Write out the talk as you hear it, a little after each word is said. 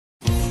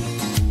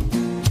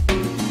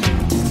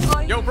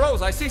Yo,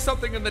 bros, I see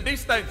something in the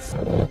distance.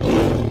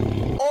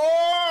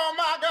 Oh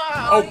my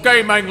God.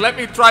 Okay, man, let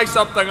me try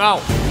something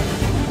out.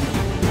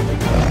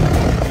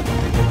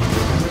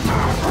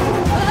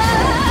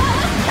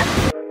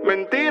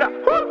 Mentira.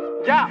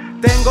 Ya.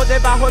 Tengo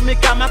debajo en mi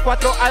cama 4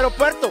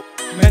 aeropuertos.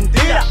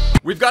 Mentira.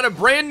 We've got a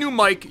brand new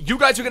mic. You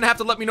guys are gonna have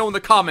to let me know in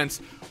the comments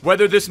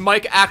whether this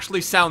mic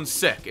actually sounds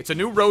sick. It's a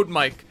new Rode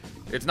mic.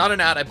 It's not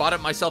an ad, I bought it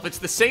myself. It's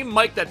the same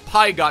mic that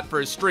Pi got for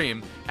his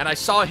stream, and I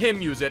saw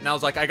him use it, and I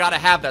was like, I gotta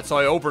have that, so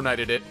I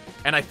overnighted it,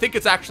 and I think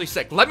it's actually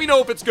sick. Let me know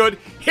if it's good.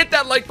 Hit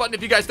that like button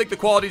if you guys think the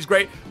quality's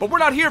great, but we're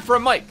not here for a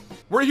mic.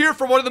 We're here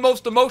for one of the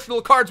most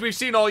emotional cards we've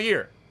seen all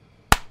year.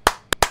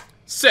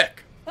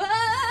 Sick.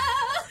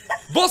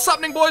 What's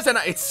happening, boys? And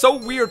it's so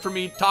weird for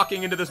me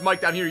talking into this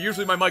mic down here.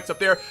 Usually my mic's up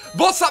there.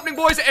 What's happening,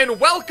 boys? And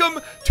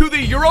welcome to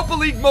the Europa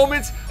League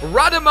moments.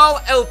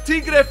 Radamel El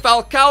Tigre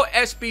Falcao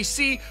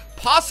SBC.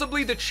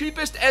 Possibly the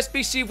cheapest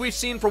SBC we've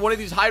seen for one of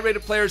these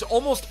high-rated players.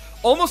 Almost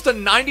a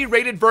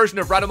 90-rated version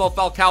of Radamel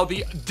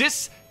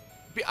Falcao.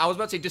 I was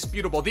about to say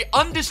disputable. The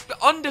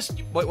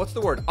wait, what's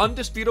the word?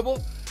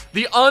 Undisputable?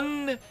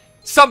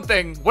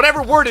 Something.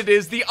 Whatever word it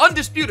is. The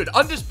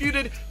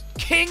undisputed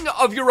King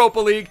of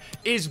Europa League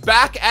is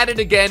back at it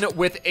again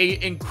with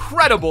a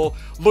incredible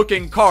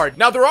looking card.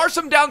 Now, there are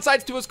some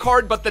downsides to his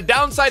card, but the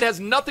downside has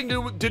nothing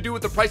to do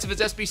with the price of his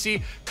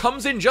SBC.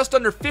 Comes in just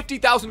under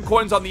 50,000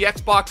 coins on the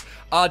Xbox.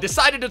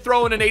 Decided to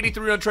throw in an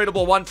 83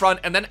 untradeable one front,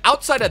 and then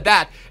outside of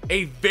that,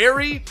 a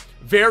very,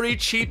 very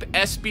cheap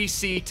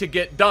SBC to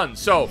get done.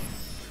 So,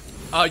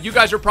 you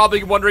guys are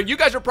probably wondering, you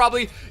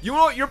probably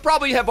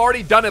have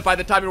already done it by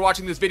the time you're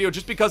watching this video,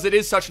 just because it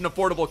is such an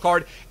affordable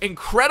card.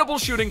 Incredible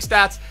shooting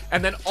stats,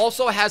 and then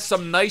also has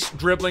some nice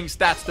dribbling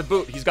stats to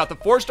boot. He's got the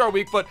 4-star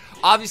weak foot,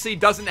 obviously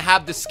doesn't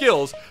have the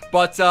skills,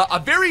 but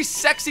a very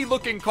sexy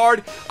looking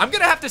card. I'm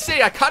gonna have to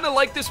say, I kind of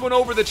like this one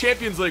over the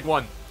Champions League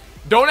one.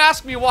 Don't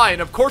ask me why,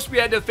 and of course we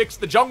had to fix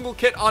the jungle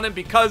kit on him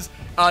because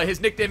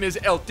his nickname is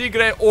El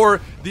Tigre,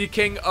 or the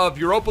King of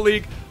Europa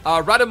League.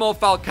 Radamel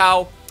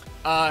Falcao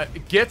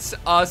gets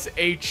us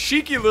a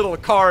cheeky little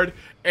card,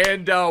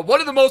 and one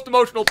of the most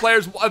emotional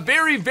players, a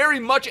very, very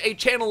much a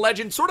channel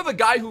legend, sort of a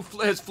guy who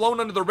has flown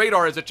under the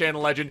radar as a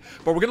channel legend.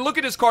 But we're going to look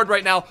at his card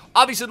right now.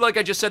 Obviously, like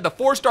I just said, the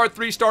 4-star,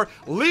 3-star,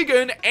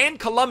 Ligan, and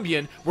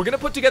Colombian. We're going to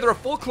put together a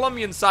full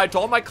Colombian side. To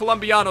all my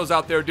Colombianos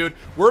out there, dude,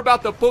 we're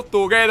about to put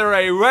together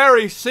a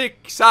very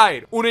sick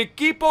side. Un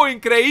equipo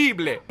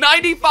increíble.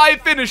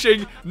 95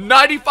 finishing,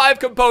 95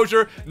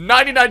 composure,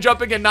 99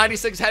 jumping, and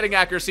 96 heading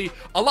accuracy.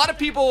 A lot of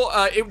people,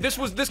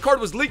 this card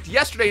was leaked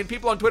yesterday, and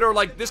people on Twitter are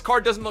like, this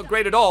card doesn't look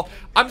great at all.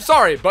 I'm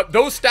sorry, but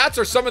those stats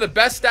are some of the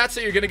best stats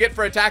that you're going to get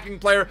for attacking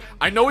player.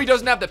 I know he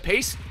doesn't have the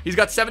pace. He's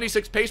got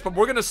 76 pace, but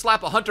we're going to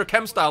slap a Hunter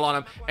Chem style on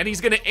him, and he's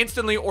going to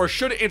instantly, or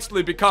should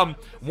instantly, become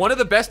one of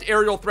the best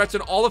aerial threats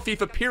in all of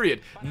FIFA,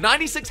 period.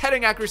 96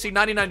 heading accuracy,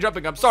 99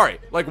 jumping. I'm sorry.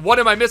 Like, what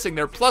am I missing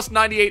there? Plus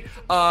 98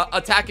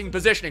 attacking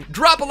positioning.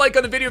 Drop a like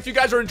on the video if you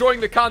guys are enjoying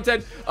the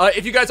content.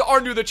 If you guys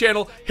are new to the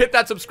channel, hit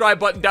that subscribe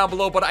button down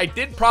below, but I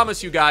did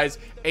promise you guys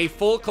a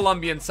full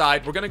Colombian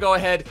side. We're going to go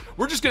ahead.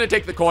 We're just going to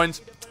take the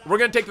coins. We're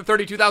going to take the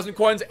 32,000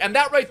 coins, and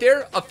that right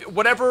there,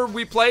 whatever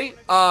we play,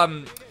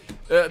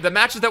 the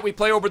matches that we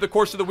play over the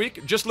course of the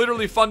week, just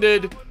literally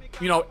funded,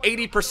 you know,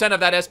 80% of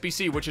that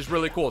SBC, which is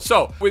really cool.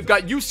 So, we've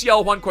got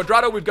UCL Juan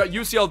Cuadrado, we've got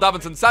UCL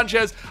Davinson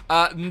Sanchez,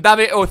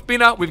 Ndave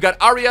Ospina, we've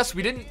got Arias,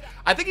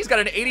 I think he's got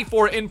an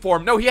 84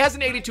 inform. No, he has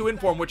an 82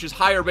 inform, which is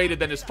higher rated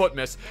than his foot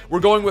miss. We're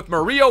going with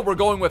Murillo, we're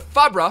going with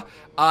Fabra,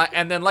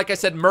 and then, like I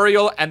said,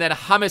 Muriel, and then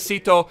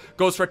Jamesito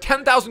goes for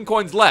 10,000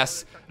 coins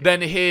less than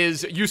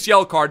his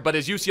UCL card, but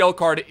his UCL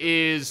card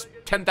is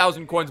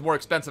 10,000 coins more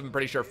expensive, I'm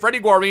pretty sure. Freddie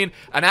Guarin,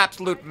 an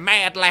absolute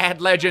mad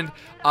lad legend,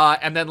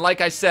 and then,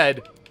 like I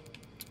said,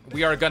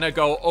 we are gonna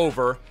go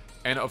over,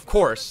 and of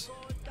course,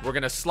 we're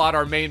gonna slot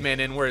our main man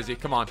in. Where is he?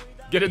 Come on.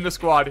 Get in the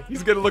squad.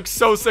 He's gonna look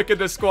so sick in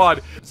this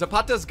squad.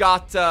 Zapata's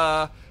got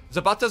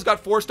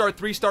 4-star,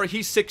 3-star.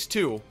 He's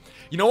 6'2".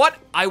 You know what?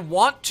 I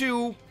want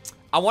to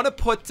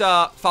put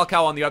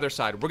Falcao on the other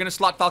side. We're gonna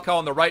slot Falcao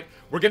on the right.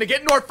 We're gonna get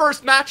into our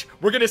first match.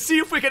 We're gonna see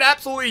if we can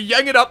absolutely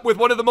yang it up with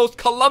one of the most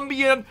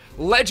Colombian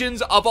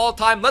legends of all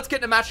time. Let's get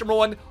into match number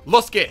 1.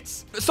 Los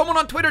Gates. Someone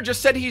on Twitter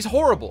just said he's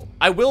horrible.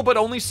 I will but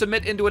only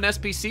submit into an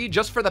SPC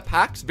just for the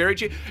packs. Very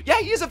cheap.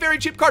 Yeah, he is a very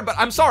cheap card, but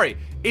I'm sorry.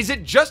 Is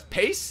it just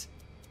pace?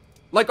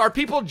 Like, are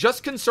people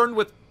just concerned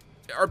with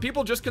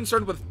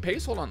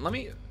pace? Hold on, let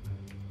me...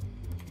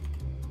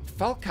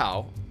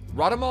 Falcao,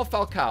 Radamel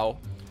Falcao,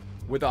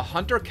 with a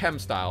Hunter Chem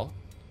style,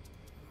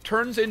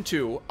 turns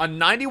into a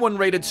 91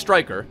 rated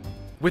striker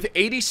with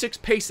 86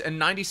 pace and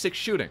 96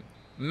 shooting.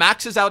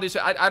 Maxes out his...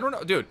 I don't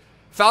know, dude.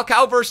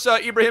 Falcao versus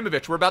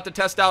Ibrahimovic. We're about to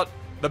test out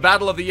the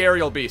battle of the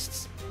aerial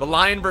beasts. The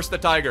lion versus the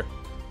tiger.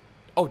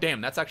 Oh,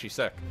 damn, that's actually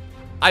sick.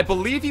 I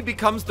believe he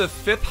becomes the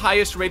 5th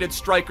highest rated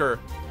striker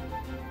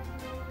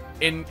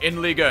in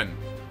Liga.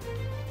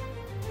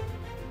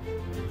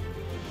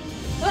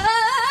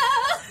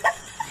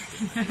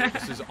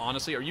 This is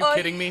honestly, are you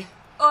kidding me?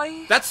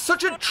 That's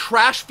such a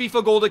trash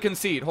FIFA goal to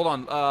concede. Hold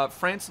on,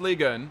 France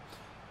Liga,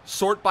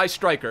 sort by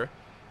striker.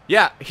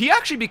 Yeah, he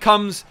actually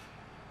becomes,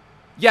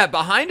 yeah,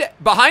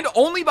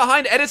 only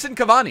behind Edison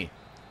Cavani.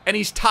 And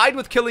he's tied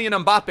with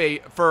Kylian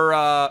Mbappe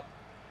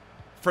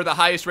for the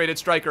highest rated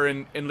striker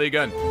in Ligue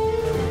 1.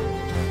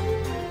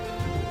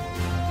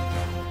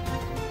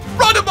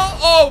 Run him!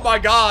 Oh my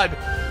God!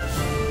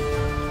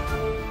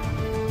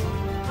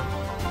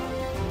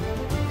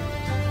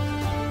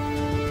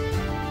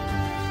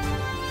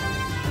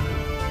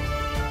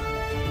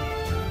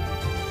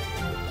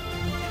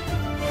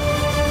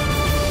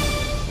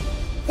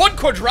 Juan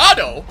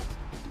Cuadrado,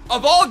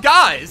 of all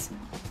guys,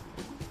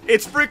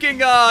 it's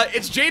freaking,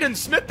 it's Jaden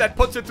Smith that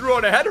puts it through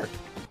on a header.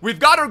 We've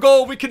got our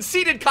goal. We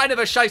conceded kind of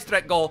a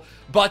Scheissdreck goal,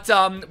 but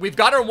we've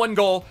got our 1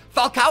 goal.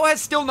 Falcao has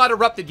still not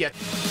erupted yet.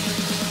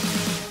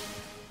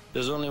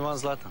 There's only one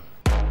Zlatan.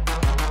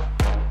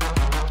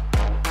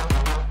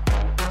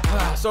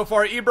 So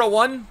far, Ibra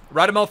 1,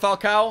 Radamel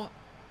Falcao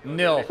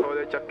 0.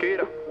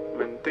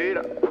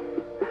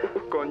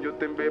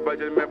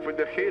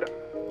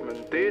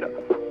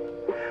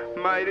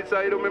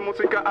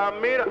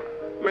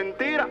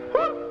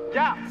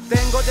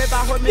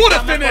 What a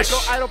finish!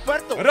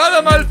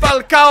 Radamel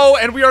Falcao,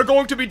 and we are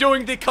going to be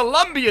doing the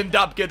Colombian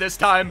Dabke this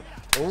time.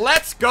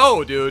 Let's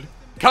go, dude.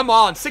 Come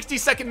on,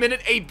 62nd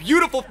minute, a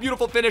beautiful,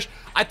 beautiful finish.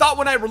 I thought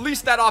when I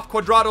released that off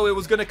Cuadrado, it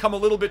was going to come a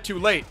little bit too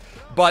late.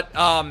 But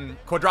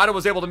Cuadrado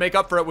was able to make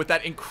up for it with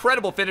that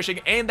incredible finishing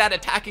and that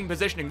attacking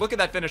positioning. Look at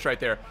that finish right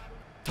there.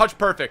 Touch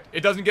perfect. It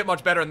doesn't get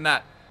much better than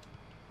that.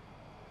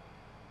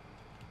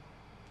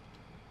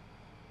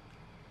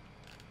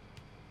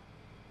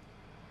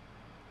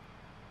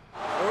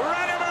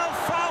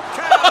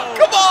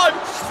 Come on!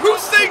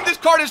 Who's saying this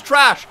card is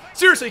trash?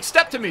 Seriously,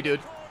 step to me, dude.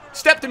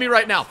 Step to me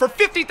right now. For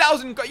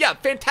 50,000, yeah,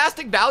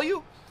 fantastic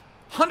value.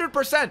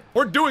 100%.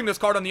 We're doing this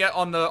card on the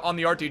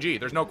RTG.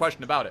 There's no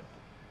question about it.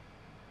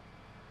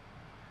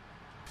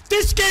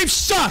 This game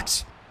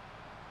sucks!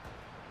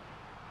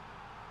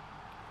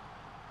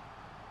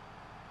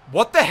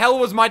 What the hell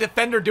was my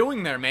defender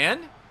doing there,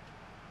 man?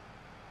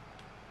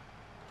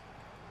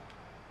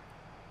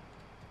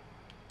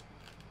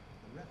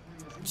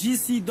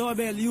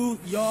 GCW,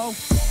 yo.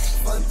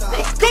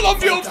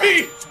 Colombia,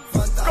 P!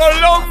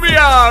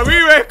 Colombia!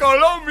 Vive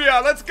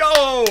Colombia! Let's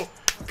go!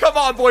 Come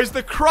on, boys.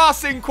 The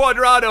crossing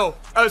Cuadrado.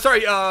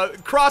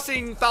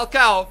 Crossing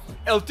Falcao,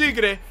 El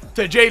Tigre,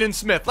 to Jaden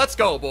Smith. Let's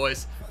go,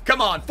 boys. Come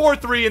on,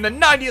 4-3 in the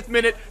 90th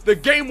minute, the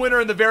game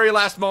winner in the very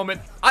last moment.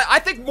 I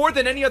think more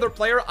than any other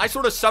player, I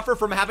sort of suffer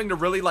from having to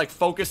really, like,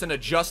 focus and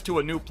adjust to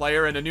a new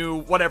player and a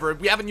new whatever.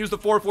 We haven't used the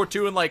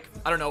 4-4-2 in, like,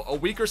 I don't know, a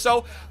week or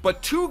so.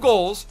 But 2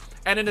 goals,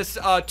 and in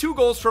 2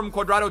 goals from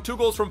Cuadrado, 2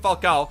 goals from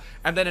Falcao,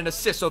 and then an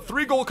assist. So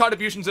 3 goal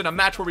contributions in a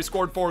match where we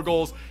scored 4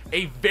 goals.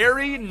 A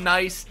very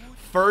nice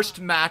first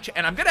match,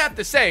 and I'm gonna have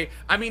to say,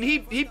 I mean,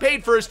 he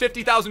paid for his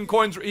 50,000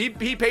 coins. He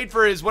paid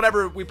for his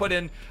whatever we put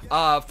in,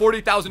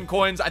 40,000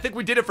 coins. I think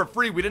we did it for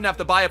free. We didn't have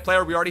to buy a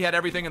player. We already had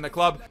everything in the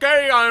club.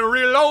 Okay, I'm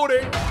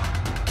reloading.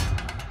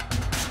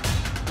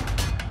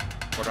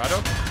 Cuadrado.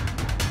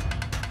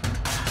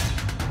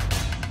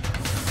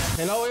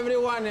 Hello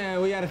everyone,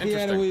 we are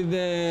here with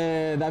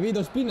David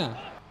Ospina.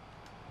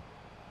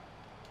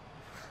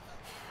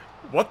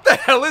 What the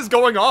hell is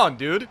going on,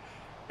 dude?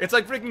 It's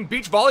like freaking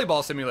beach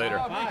volleyball simulator.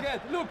 Oh,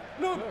 look.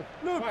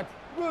 What?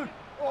 Look.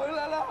 Oh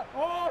la la.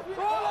 Oh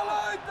la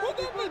la. What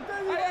happened?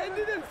 I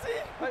didn't see.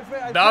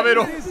 David.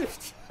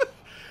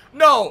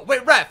 No,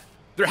 wait, ref.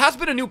 There has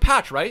been a new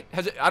patch, right?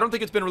 Has it? I don't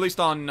think it's been released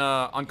on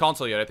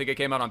console yet. I think it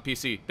came out on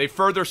PC. They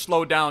further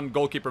slowed down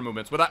goalkeeper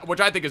movements,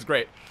 which I think is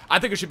great. I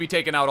think it should be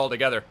taken out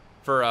altogether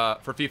for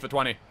FIFA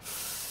 20.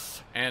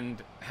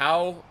 And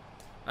how?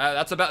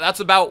 That's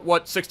about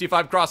what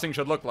 65 crossing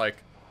should look like.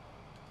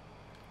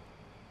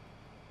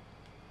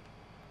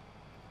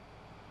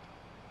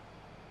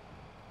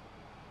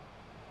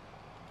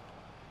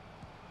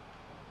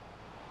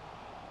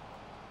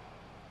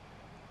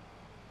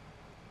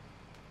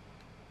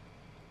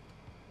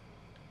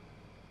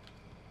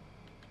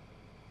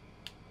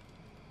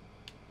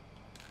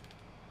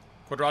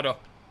 Cuadrado.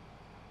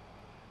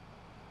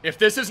 If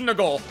this isn't a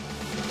goal,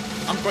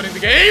 I'm quitting the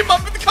game.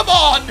 Come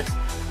on!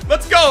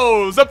 Let's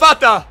go!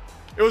 Zapata!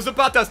 It was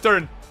Zapata's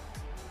turn.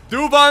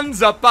 Duban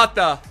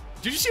Zapata.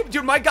 Did you see?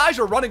 Dude, my guys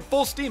are running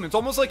full steam. It's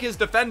almost like his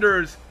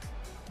defenders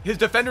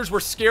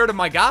were scared of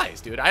my guys,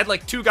 dude. I had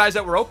like 2 guys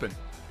that were open.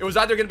 It was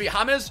either going to be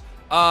James,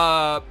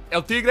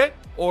 El Tigre,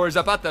 or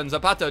Zapata. And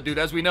Zapata, dude,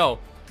 as we know,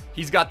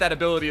 he's got that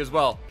ability as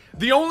well.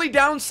 The only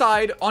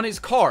downside on his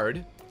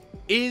card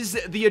is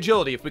the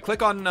agility. If we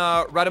click on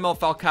Radamel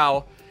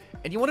Falcao,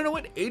 and you want to know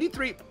what?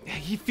 83,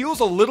 he feels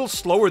a little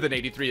slower than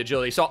 83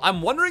 agility. So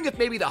I'm wondering if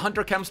maybe the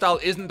Hunter Chem style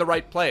isn't the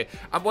right play.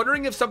 I'm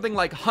wondering if something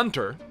like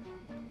Hunter,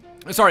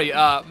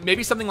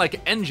 maybe something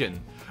like Engine,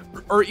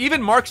 or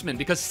even Marksman,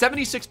 because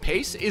 76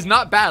 pace is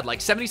not bad.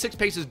 Like 76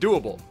 pace is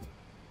doable.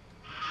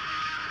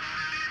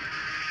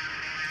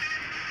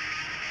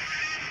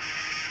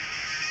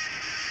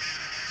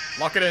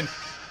 Lock it in.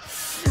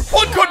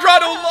 Juan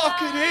Cuadrado,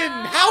 lock it in.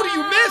 How do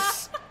you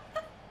miss?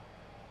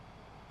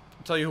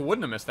 I'll tell you who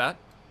wouldn't have missed that.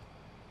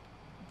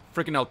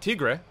 Freaking El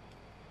Tigre.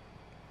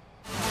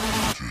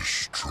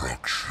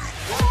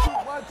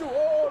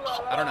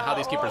 I don't know how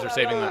these keepers are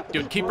saving that.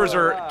 Dude, keepers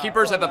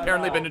have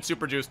apparently been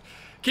super juiced.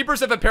 Keepers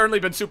have apparently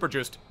been super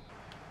juiced.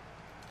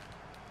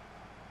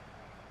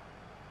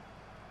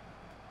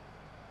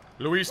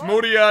 Luis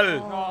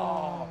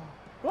Muriel.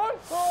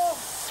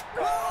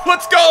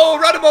 Let's go!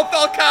 Radamel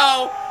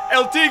Falcao!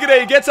 El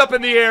Tigre gets up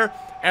in the air,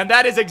 and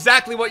that is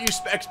exactly what you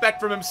expect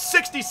from him.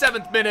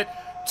 67th minute,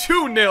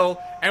 2-0,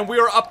 and we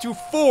are up to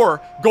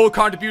 4 goal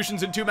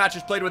contributions in 2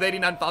 matches played with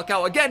 89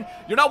 Falcao. Again,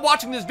 you're not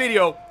watching this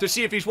video to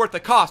see if he's worth the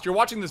cost. You're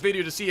watching this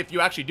video to see if you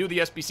actually do the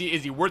SBC.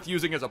 Is he worth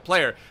using as a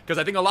player? Because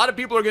I think a lot of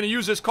people are going to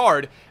use this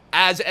card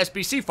as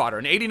SBC fodder.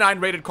 An 89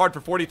 rated card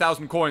for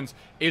 40,000 coins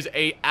is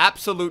a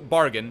absolute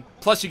bargain.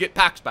 Plus, you get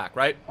packs back,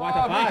 right? What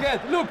a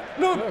pass. Look.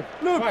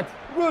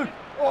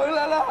 Oh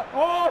la la!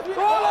 Oh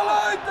la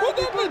la! What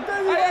happened?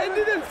 I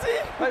didn't see.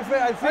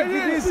 I think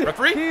it is.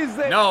 Referee?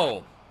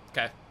 No.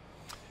 Okay.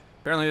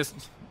 Apparently this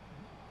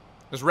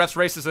ref's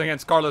racist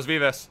against Carlos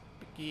Vives.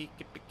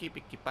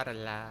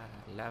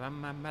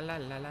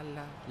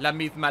 La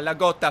misma la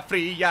gota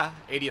fría.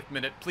 80th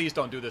minute. Please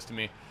don't do this to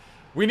me.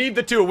 We need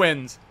the 2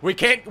 wins. We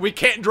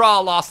can't draw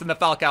a loss in the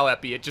Falcao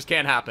epi. It just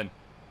can't happen.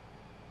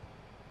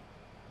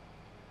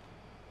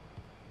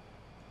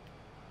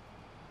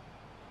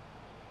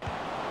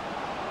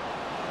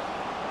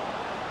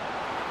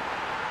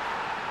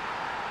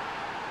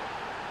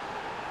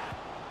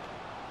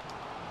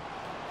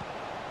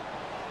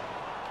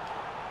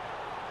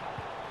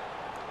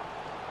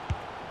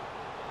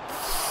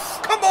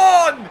 Come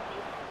on!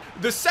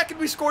 The second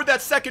we scored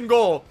that second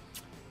goal,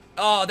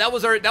 oh, that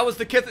was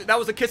the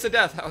kiss of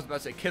death. I was about to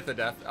say kiss of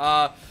death.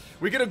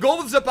 We get a goal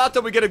with Zapata,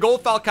 we get a goal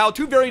with Falcao.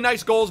 2 very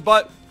nice goals,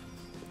 but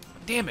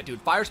damn it,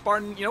 dude. Fire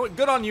Spartan, you know what?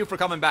 Good on you for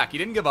coming back. You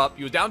didn't give up.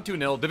 You was down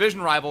 2-0.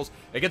 Division rivals.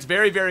 It gets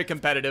very, very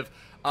competitive.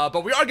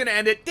 But we are going to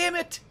end it. Damn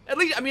it. At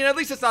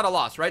least it's not a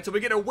loss, right? So we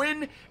get a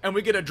win and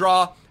we get a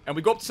draw, and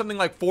we go up to something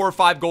like 4 or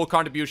 5 goal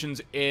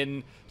contributions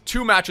in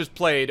 2 matches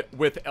played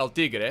with El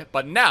Tigre.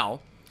 But now,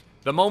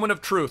 the moment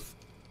of truth.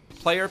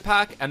 Player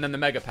pack and then the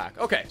mega pack.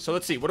 Okay, so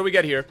let's see. What do we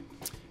get here?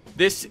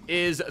 This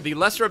is the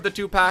lesser of the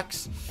 2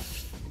 packs.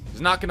 It's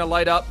not going to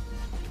light up.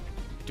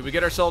 Do we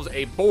get ourselves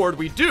a board?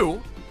 We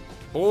do.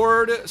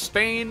 Board,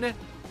 Spain,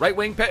 right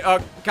wing,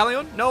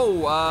 Callejon?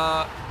 No,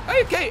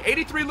 okay,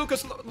 83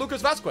 Lucas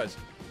Vasquez.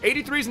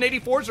 83s and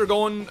 84s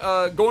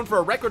are going for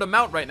a record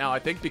amount right now, I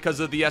think, because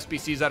of the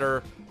SBCs that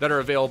are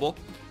available.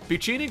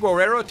 Piccini,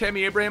 Guerrero,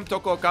 Tammy Abraham,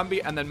 Toko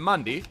Akambi, and then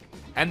Mundi.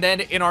 And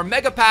then in our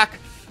mega pack,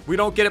 we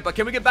don't get it, but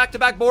can we get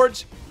back-to-back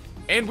boards?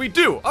 And we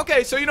do.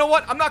 Okay, so you know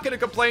what? I'm not going to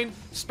complain.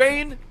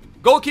 Spain,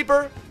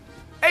 goalkeeper.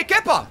 Hey,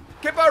 Kepa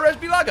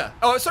Resbilaga.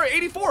 Oh, sorry,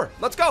 84.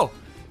 Let's go.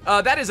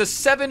 That is a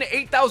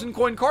 8,000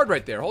 coin card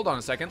right there. Hold on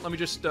a second. Let me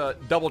just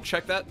double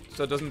check that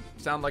so it doesn't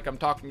sound like I'm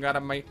talking out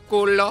of my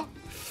culo.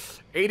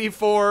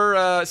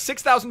 84,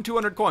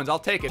 6,200 coins. I'll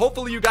take it.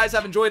 Hopefully you guys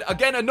have enjoyed.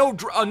 Again, a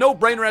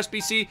no-brainer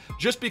SBC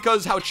just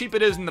because how cheap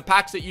it is in the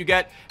packs that you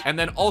get, and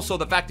then also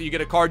the fact that you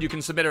get a card you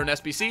can submit an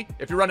SBC.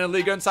 If you're running a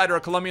Liga Insider or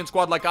a Colombian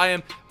squad like I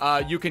am,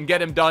 you can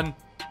get him done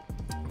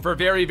for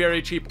very,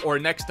 very cheap or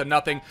next to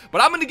nothing.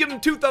 But I'm going to give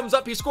him 2 thumbs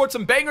up. He scored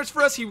some bangers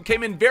for us. He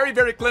came in very,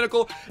 very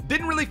clinical.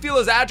 Didn't really feel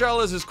as agile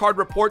as his card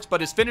reports, but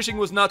his finishing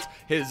was nuts.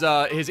 His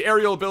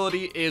aerial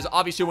ability is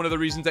obviously one of the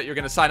reasons that you're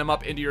going to sign him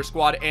up into your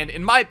squad, and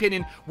in my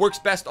opinion, works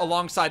best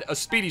alongside a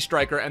speedy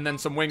striker and then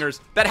some wingers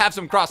that have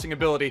some crossing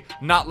ability,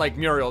 not like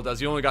Muriel does.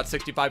 He only got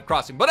 65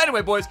 crossing. But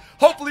anyway, boys,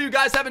 hopefully you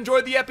guys have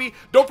enjoyed the epi.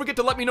 Don't forget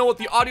to let me know what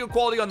the audio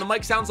quality on the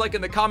mic sounds like in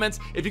the comments.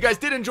 If you guys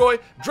did enjoy,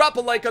 drop a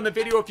like on the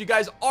video. If you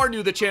guys are new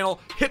to the channel,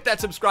 hit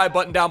that subscribe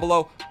button down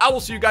below. I will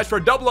see you guys for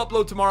a double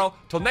upload tomorrow.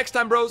 Till next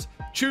time, bros.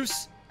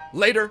 Tschüss.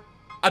 Later.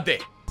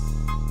 Ade.